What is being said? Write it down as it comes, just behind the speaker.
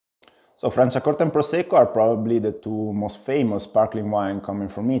So Franciacorta and Prosecco are probably the two most famous sparkling wines coming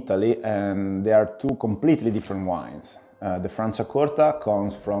from Italy, and they are two completely different wines. The Franciacorta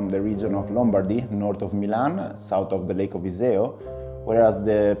comes from the region of Lombardy, north of Milan, south of the Lake of Iseo, whereas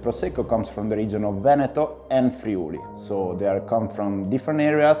the Prosecco comes from the region of Veneto and Friuli. So they come from different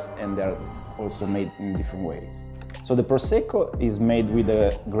areas and they are also made in different ways. So the Prosecco is made with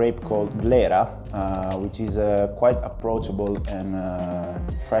a grape called Glera, which is a quite approachable and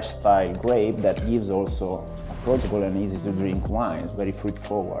fresh style grape that gives also approachable and easy to drink wines, very fruit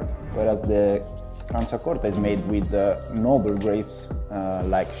forward. Whereas the Franciacorta is made with noble grapes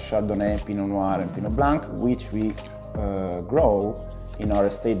like Chardonnay, Pinot Noir and Pinot Blanc, which we grow in our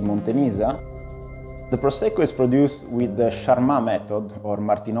estate Montenisa. The Prosecco is produced with the Charmat method, or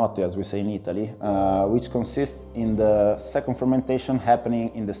Martinotti as we say in Italy, which consists in the second fermentation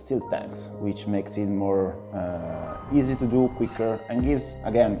happening in the still tanks, which makes it more easy to do, quicker, and gives,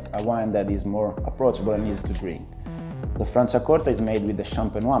 again, a wine that is more approachable and easy to drink. The Franciacorta is made with the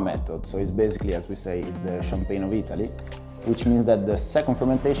Champenois method, so it's basically, as we say, is the champagne of Italy, which means that the second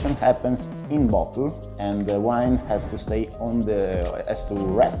fermentation happens in bottle and the wine has to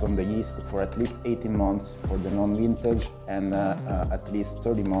rest on the yeast for at least 18 months for the non-vintage and at least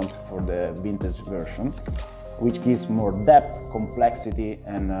 30 months for the vintage version, which gives more depth, complexity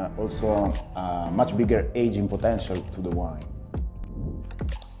and also much bigger aging potential to the wine.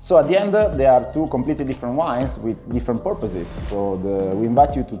 So at the end, there are two completely different wines with different purposes. So we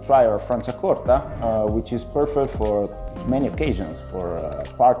invite you to try our Franciacorta, which is perfect for many occasions, for a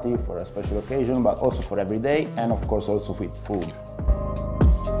party, for a special occasion, but also for every day, and of course also with food.